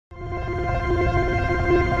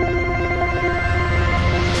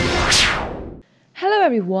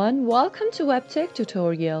everyone, welcome to WebTech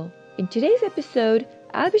tutorial. In today's episode,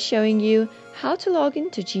 I'll be showing you how to log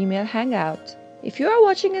into Gmail Hangout. If you are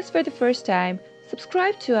watching us for the first time,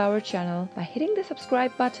 subscribe to our channel by hitting the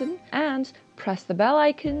subscribe button and press the bell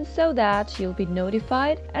icon so that you'll be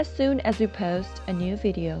notified as soon as we post a new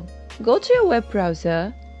video. Go to your web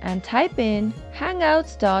browser and type in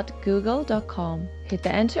hangouts.google.com. Hit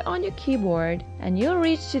the enter on your keyboard and you'll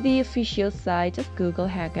reach to the official site of Google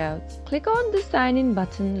Hangouts. Click on the sign in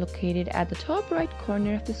button located at the top right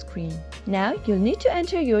corner of the screen. Now you'll need to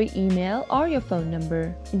enter your email or your phone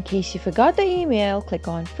number. In case you forgot the email, click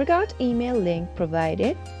on Forgot Email link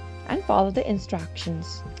provided and follow the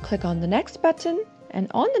instructions. Click on the next button, and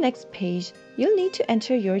on the next page, you'll need to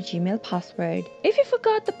enter your Gmail password. If you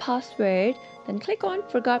forgot the password, then click on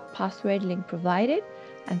Forgot Password link provided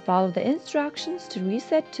and follow the instructions to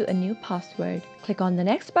reset to a new password. Click on the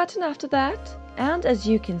next button after that, and as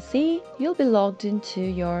you can see, you'll be logged into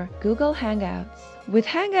your Google Hangouts. With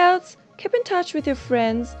Hangouts, keep in touch with your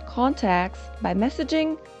friends, contacts by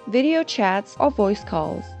messaging, video chats, or voice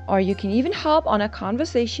calls. Or you can even hop on a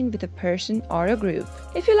conversation with a person or a group.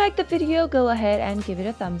 If you like the video, go ahead and give it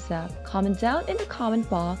a thumbs up. Comment down in the comment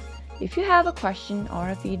box if you have a question or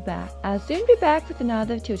a feedback. I'll soon be back with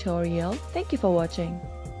another tutorial. Thank you for watching.